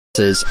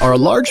Viruses are a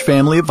large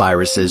family of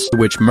viruses to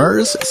which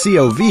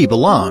MERS-CoV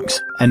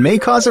belongs and may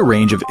cause a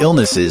range of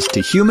illnesses to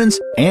humans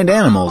and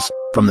animals,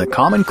 from the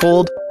common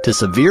cold to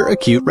severe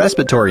acute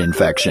respiratory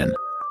infection.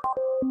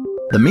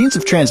 The means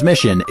of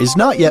transmission is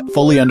not yet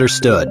fully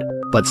understood,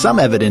 but some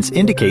evidence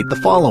indicate the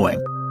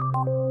following: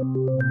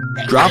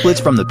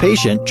 droplets from the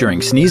patient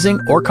during sneezing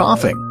or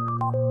coughing,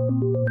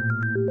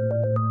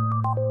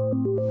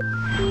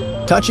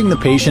 touching the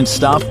patient's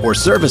stuff or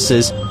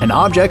surfaces and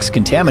objects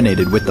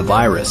contaminated with the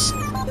virus,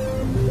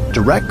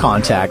 direct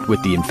contact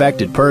with the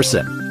infected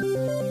person,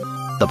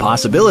 the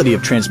possibility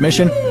of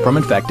transmission from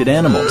infected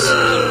animals.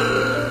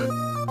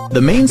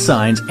 The main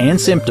signs and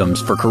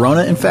symptoms for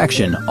corona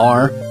infection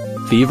are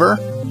fever,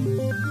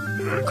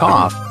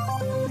 cough,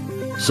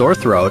 sore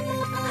throat,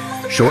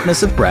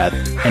 shortness of breath,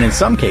 and in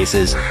some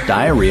cases,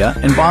 diarrhea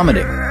and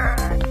vomiting.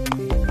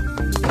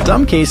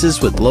 Some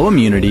cases with low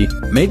immunity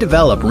may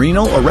develop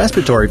renal or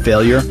respiratory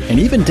failure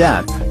and even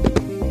death.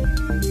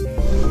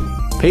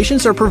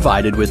 Patients are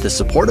provided with the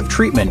supportive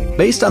treatment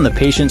based on the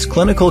patient's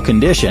clinical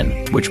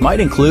condition, which might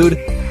include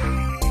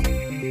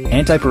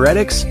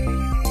antipyretics,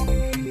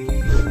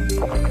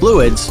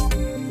 fluids,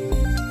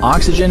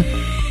 oxygen,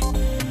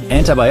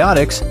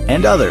 antibiotics,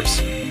 and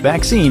others.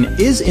 Vaccine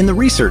is in the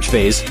research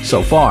phase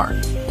so far.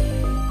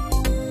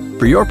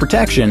 For your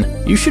protection,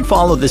 you should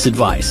follow this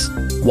advice.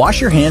 Wash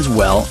your hands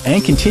well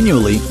and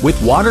continually with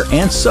water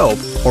and soap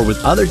or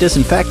with other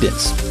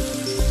disinfectants,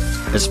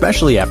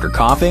 especially after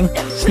coughing,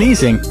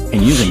 sneezing,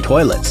 and using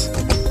toilets.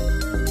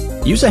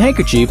 Use a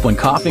handkerchief when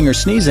coughing or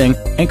sneezing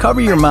and cover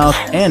your mouth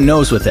and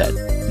nose with it.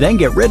 Then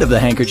get rid of the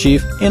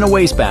handkerchief in a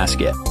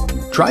wastebasket.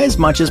 Try as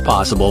much as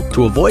possible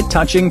to avoid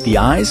touching the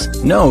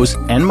eyes, nose,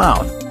 and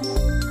mouth.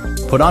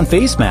 Put on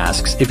face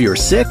masks if you're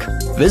sick,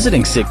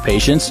 visiting sick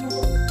patients,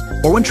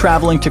 or when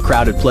traveling to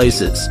crowded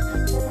places.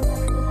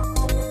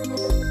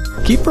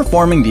 Keep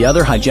performing the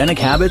other hygienic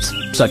habits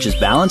such as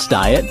balanced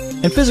diet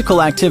and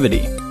physical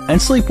activity, and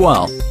sleep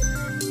well.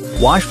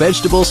 Wash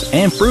vegetables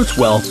and fruits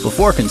well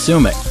before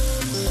consuming.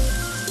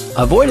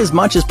 Avoid as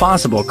much as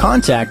possible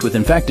contact with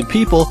infected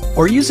people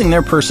or using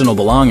their personal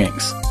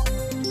belongings.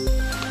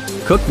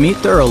 Cook meat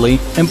thoroughly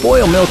and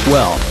boil milk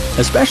well,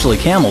 especially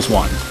camel's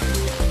one.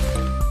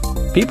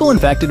 People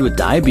infected with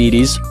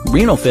diabetes,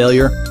 renal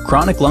failure,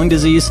 chronic lung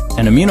disease,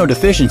 and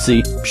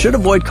immunodeficiency should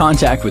avoid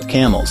contact with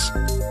camels.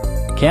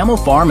 Camel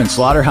farm and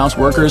slaughterhouse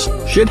workers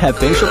should have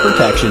facial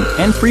protection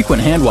and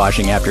frequent hand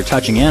washing after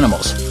touching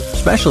animals,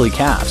 especially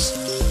calves.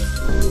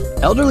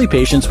 Elderly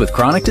patients with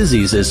chronic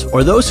diseases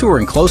or those who are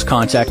in close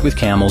contact with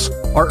camels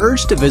are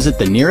urged to visit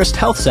the nearest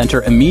health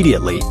center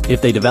immediately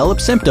if they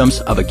develop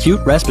symptoms of acute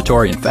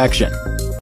respiratory infection.